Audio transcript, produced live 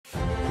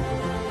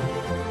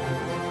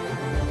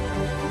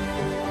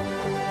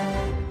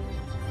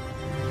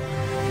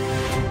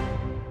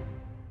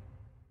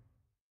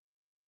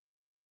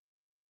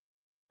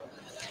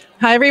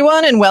Hi,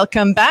 everyone, and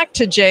welcome back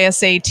to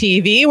JSA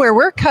TV, where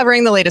we're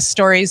covering the latest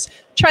stories,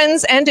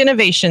 trends, and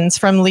innovations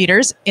from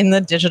leaders in the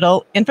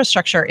digital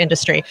infrastructure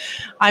industry.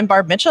 I'm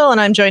Barb Mitchell,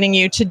 and I'm joining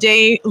you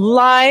today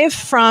live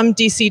from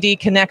DCD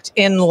Connect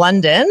in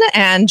London.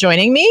 And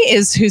joining me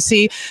is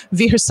Jussi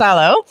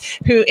Vihersalo,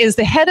 who is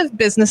the head of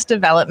business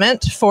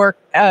development for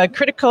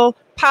Critical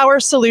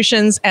Power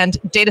Solutions and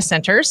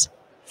Datacenters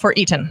for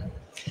Eaton.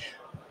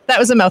 That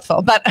was a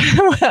mouthful, but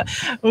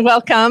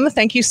welcome.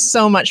 Thank you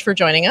so much for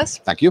joining us.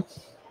 Thank you.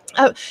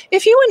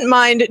 If you wouldn't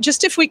mind,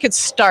 just if we could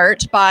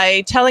start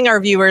by telling our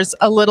viewers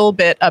a little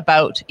bit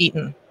about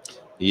Eaton.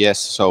 Yes,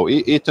 so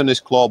Eaton is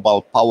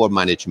global power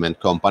management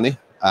company,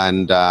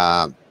 and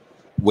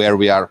where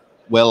we are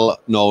well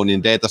known in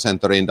data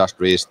center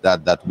industries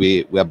that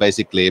we are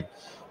basically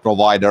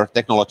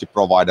technology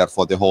provider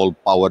for the whole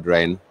power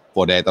drain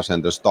for data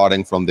centers,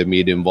 starting from the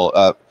medium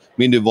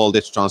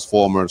voltage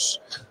transformers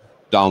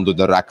down to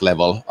the rack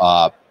level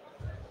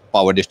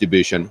power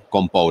distribution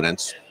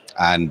components,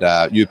 and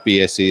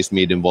UPSs,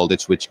 medium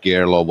voltage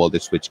switchgear, low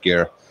voltage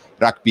switchgear,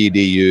 rack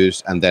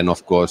PDUs, and then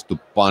of course to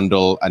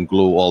bundle and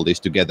glue all this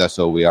together.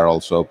 So we are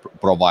also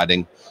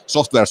providing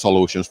software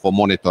solutions for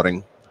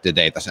monitoring the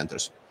data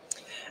centers.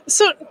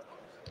 So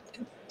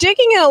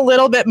digging in a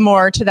little bit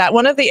more to that,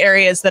 one of the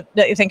areas that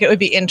I think it would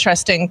be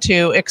interesting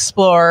to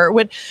explore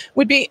would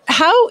be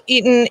how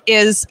Eaton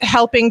is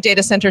helping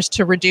data centers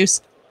to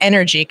reduce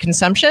energy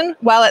consumption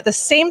while at the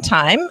same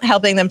time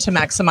helping them to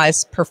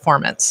maximize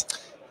performance.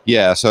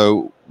 Yeah,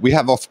 so we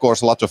have, of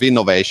course, a lot of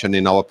innovation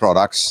in our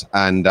products.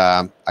 And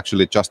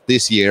actually, just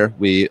this year,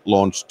 we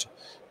launched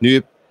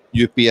new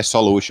UPS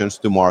solutions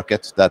to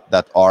market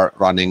that are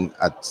running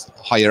at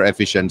higher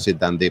efficiency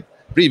than the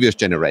previous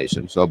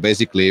generation. So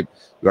basically,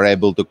 we're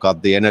able to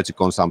cut the energy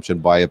consumption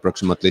by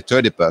approximately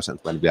 30%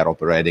 when we are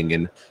operating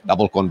in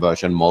double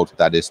conversion mode.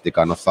 That is the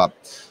kind of, I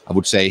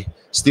would say,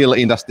 still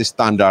industry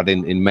standard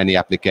in many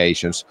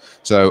applications.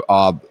 So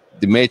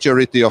the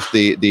majority of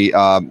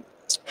the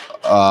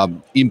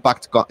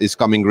impact is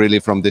coming really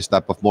from this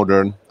type of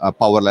modern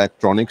power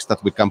electronics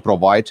that we can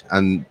provide,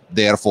 and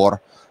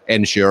therefore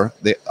ensure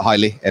the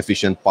highly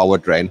efficient power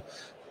drain.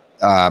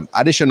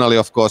 Additionally,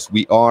 of course,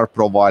 we are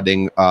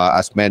providing,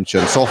 as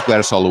mentioned,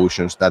 software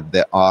solutions that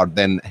they are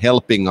then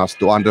helping us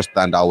to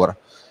understand our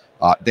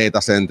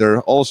data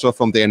center also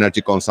from the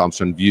energy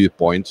consumption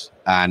viewpoint,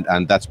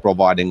 and that's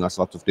providing us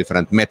lots of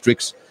different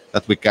metrics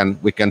that we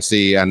can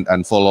see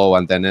and follow,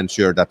 and then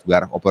ensure that we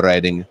are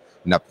operating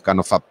in a kind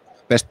of a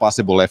best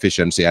possible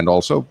efficiency, and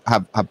also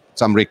have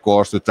some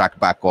recourse to track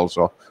back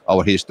also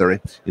our history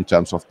in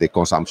terms of the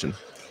consumption.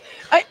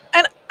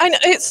 I know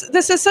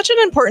this is such an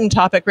important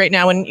topic right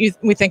now when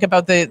we think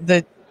about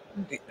the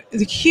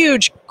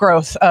huge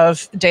growth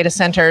of data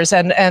centers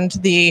and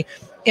the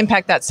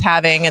impact that's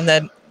having, and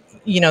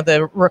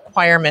the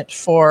requirement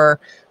for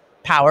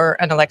power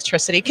and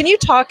electricity. Can you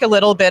talk a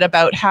little bit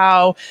about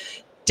how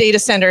data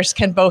centers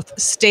can both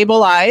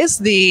stabilize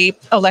the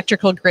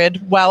electrical grid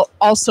while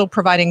also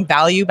providing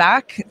value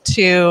back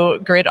to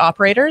grid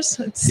operators?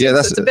 It's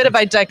a bit of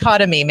a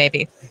dichotomy,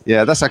 maybe.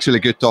 Yeah, that's actually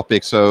a good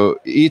topic. So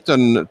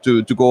Eaton,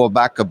 to go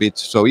back a bit,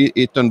 so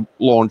Eaton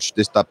launched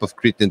this type of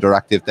grid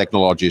interactive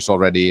technologies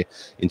already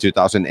in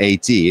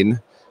 2018,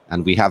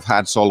 and we have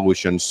had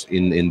solutions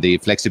in the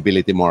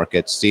flexibility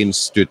market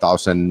since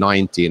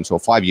 2019, so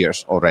 5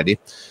 years already.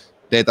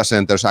 Data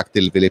centers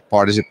actively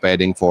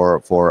participating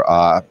for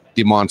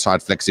demand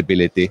side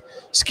flexibility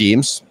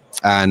schemes,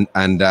 and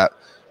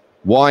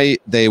why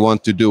they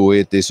want to do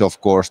it is,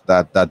 of course,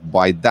 that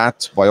by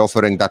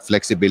offering that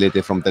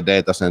flexibility from the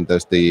data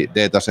centers, the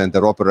data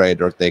center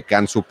operator, they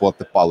can support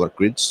the power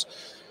grids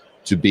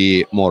to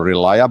be more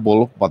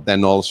reliable, but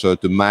then also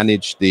to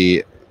manage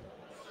the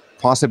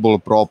possible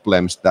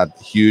problems that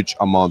huge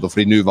amount of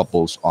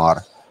renewables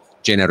are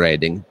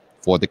generating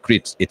for the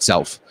grid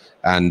itself.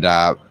 And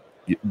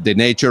the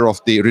nature of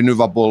the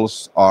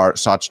renewables are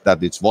such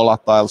that it's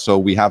volatile, so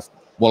we have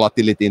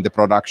volatility in the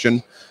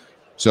production.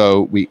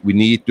 So we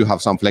need to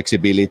have some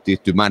flexibility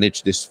to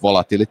manage this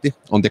volatility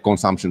on the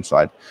consumption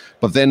side.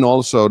 But then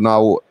also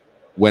now,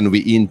 when we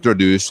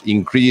introduce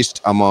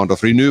increased amount of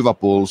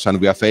renewables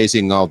and we are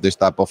phasing out this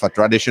type of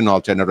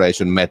traditional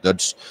generation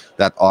methods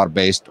that are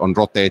based on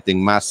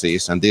rotating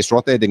masses, and these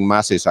rotating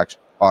masses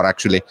are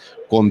actually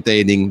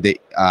containing the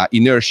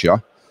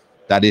inertia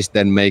that is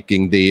then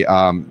making the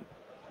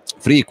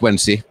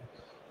frequency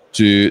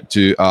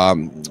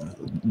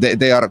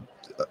they are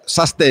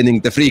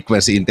sustaining the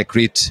frequency in the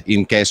grid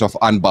in case of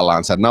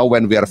unbalance. And now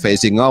when we are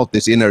phasing out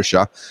this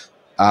inertia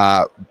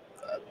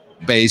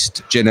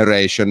based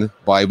generation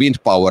by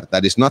wind power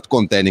that is not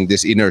containing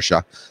this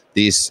inertia,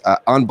 these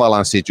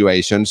unbalanced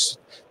situations,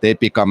 they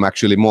become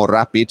actually more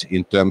rapid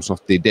in terms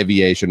of the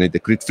deviation in the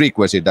grid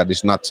frequency that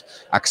is not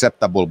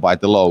acceptable by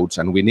the loads.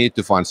 And we need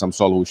to find some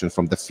solutions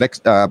from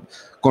the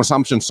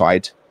consumption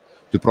side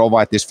to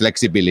provide this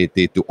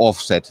flexibility to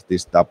offset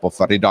this type of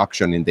a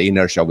reduction in the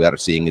inertia we are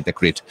seeing in the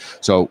grid.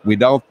 So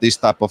without this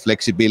type of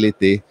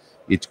flexibility,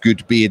 it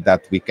could be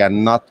that we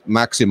cannot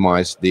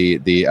maximize the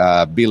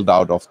build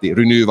out of the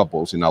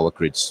renewables in our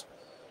grids.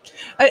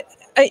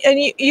 And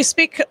you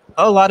speak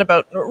a lot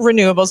about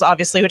renewables,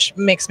 obviously, which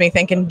makes me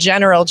think in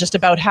general just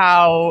about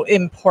how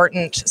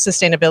important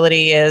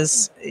sustainability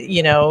is,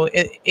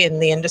 in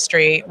the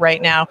industry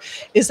right now.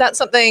 Is that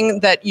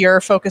something that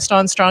you're focused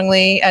on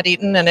strongly at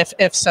Eaton? And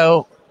if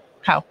so,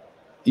 how?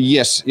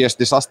 Yes,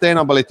 the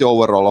sustainability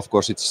overall, of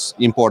course, it's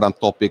important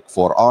topic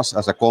for us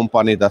as a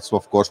company. That's,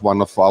 of course,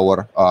 one of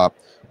our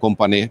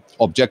company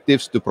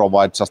objectives, to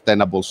provide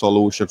sustainable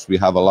solutions. We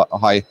have a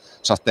high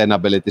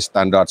sustainability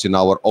standards in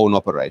our own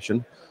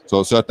operation.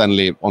 So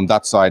certainly on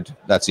that side,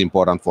 that's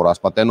important for us.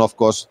 But then, of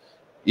course,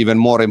 even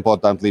more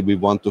importantly, we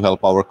want to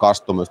help our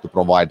customers to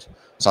provide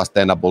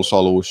sustainable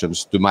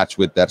solutions to match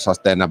with their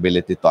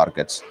sustainability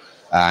targets.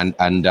 And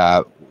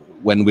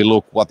when we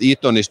look what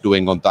Eaton is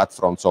doing on that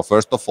front, so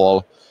first of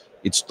all,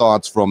 it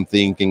starts from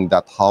thinking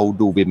that how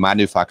do we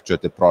manufacture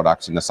the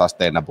products in a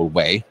sustainable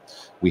way.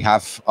 We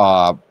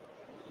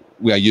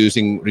are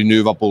using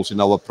renewables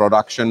in our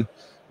production.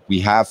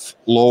 We have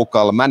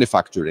local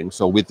manufacturing.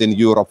 So within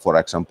Europe, for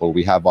example,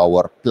 we have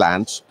our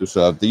plants to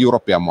serve the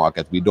European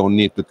market. We don't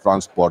need to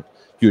transport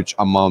huge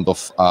amount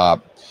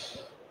of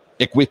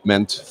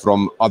equipment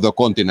from other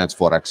continents,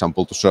 for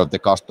example, to serve the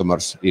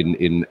customers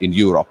in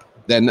Europe.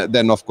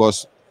 Then of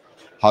course,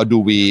 how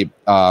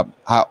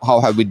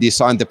have we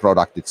designed the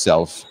product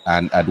itself,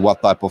 and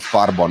what type of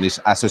carbon is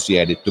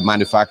associated to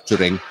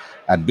manufacturing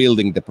and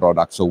building the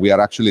product. So we are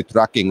actually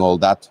tracking all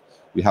that.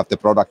 We have the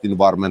product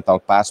environmental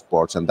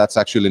passports, and that's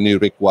actually a new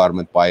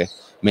requirement by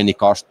many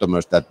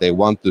customers, that they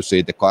want to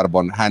see the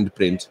carbon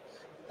handprint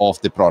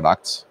of the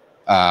products,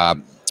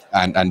 and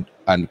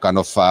kind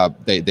of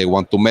they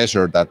want to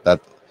measure that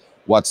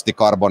what's the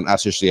carbon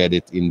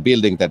associated in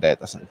building the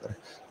data center.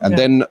 And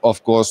then,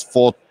 of course,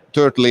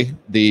 thirdly,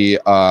 the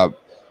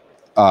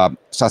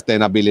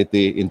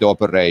sustainability in the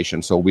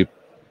operation. So we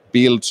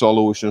build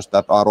solutions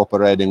that are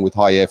operating with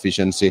high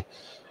efficiency.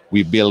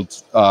 We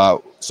build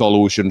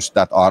solutions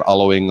that are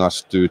allowing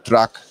us to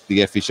track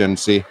the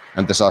efficiency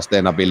and the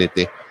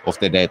sustainability of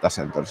the data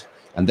centers.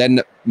 And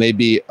then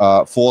maybe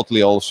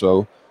fourthly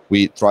also,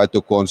 we try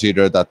to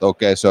consider that,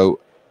 okay, so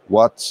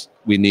what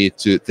we need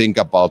to think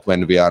about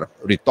when we are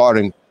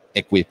retiring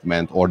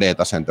equipment or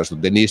data centers. So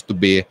there needs to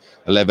be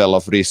a level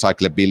of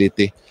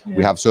recyclability. Yeah.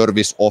 We have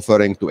service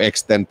offering to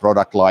extend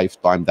product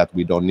lifetime, that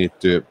we don't need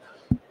to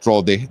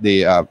throw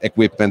the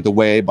equipment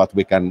away, but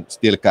we can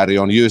still carry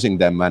on using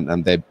them,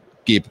 and they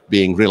keep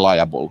being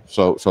reliable.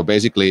 So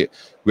basically,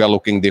 we are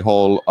looking the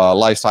whole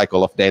life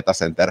cycle of data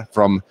center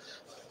from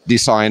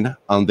design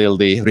until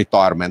the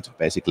retirement,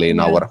 basically, in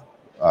our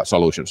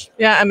solutions.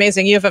 Yeah,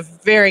 amazing. You have a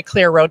very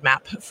clear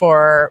roadmap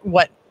for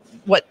what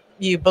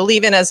you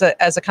believe in as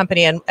a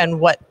company, and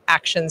what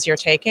actions you're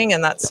taking,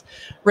 and that's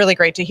really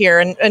great to hear.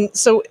 And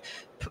so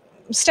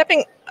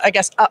stepping, I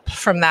guess, up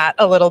from that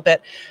a little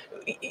bit,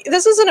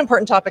 this is an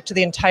important topic to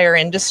the entire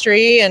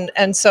industry,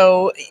 and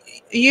so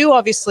you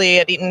obviously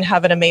at Eaton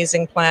have an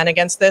amazing plan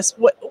against this.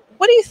 What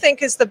do you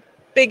think is the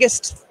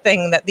biggest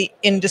thing that the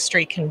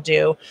industry can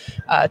do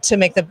to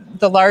make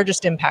the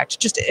largest impact,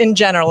 just in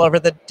general, over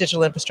the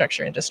digital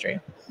infrastructure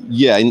industry?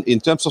 Yeah, in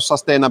terms of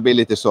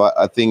sustainability, so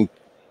I think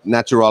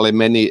naturally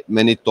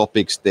many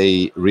topics,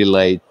 they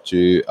relate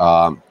to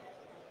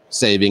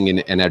saving in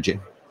energy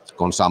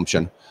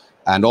consumption,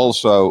 and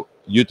also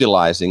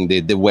utilizing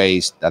the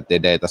waste that the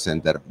data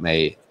center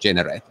may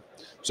generate.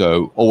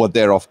 So over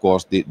there, of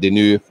course, the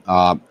new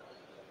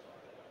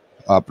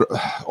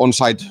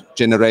on-site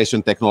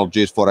generation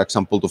technologies, for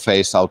example, to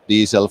phase out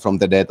diesel from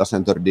the data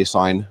center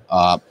design,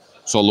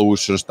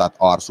 solutions that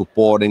are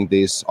supporting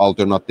these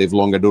alternative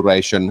longer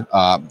duration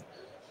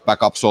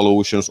backup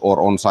solutions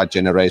or on-site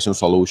generation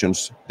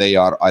solutions. They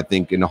are, I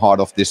think, in the heart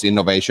of this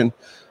innovation.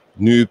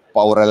 New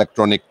power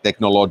electronic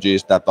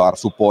technologies that are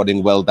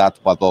supporting well that,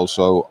 but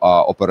also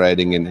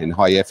operating in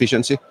high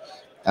efficiency.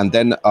 And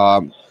then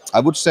I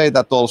would say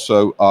that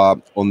also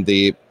on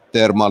the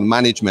thermal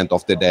management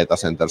of the data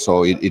center.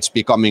 So it's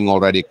becoming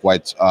already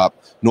quite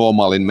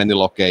normal in many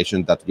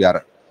locations that we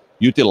are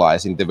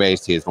utilizing the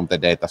waste heat from the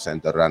data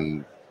center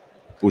and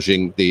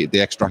pushing the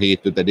extra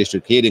heat to the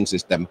district heating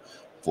system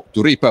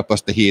to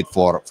repurpose the heat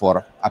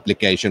for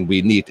application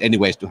we need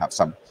anyways to have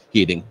some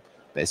heating,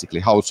 basically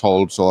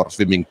households or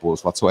swimming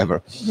pools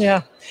whatsoever.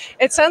 Yeah,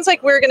 it sounds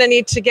like we're going to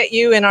need to get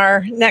you in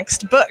our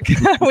next book.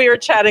 We were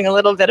chatting a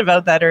little bit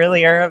about that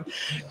earlier.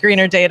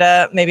 Greener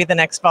data, maybe the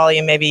next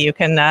volume, maybe you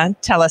can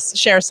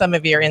share some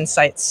of your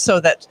insights so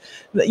that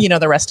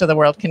the rest of the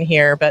world can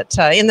hear. But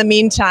in the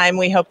meantime,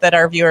 we hope that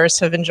our viewers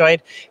have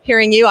enjoyed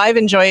hearing you. I've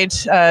enjoyed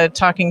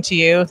talking to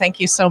you. Thank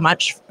you so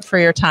much for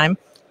your time.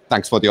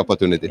 Thanks for the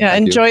opportunity. Yeah,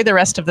 enjoy the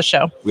rest of the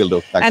show. Will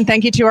do. Thanks. And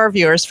thank you to our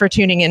viewers for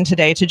tuning in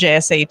today to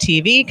JSA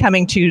TV,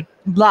 coming to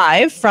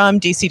live from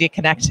DCD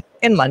Connect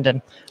in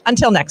London.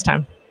 Until next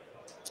time.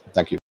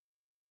 Thank you.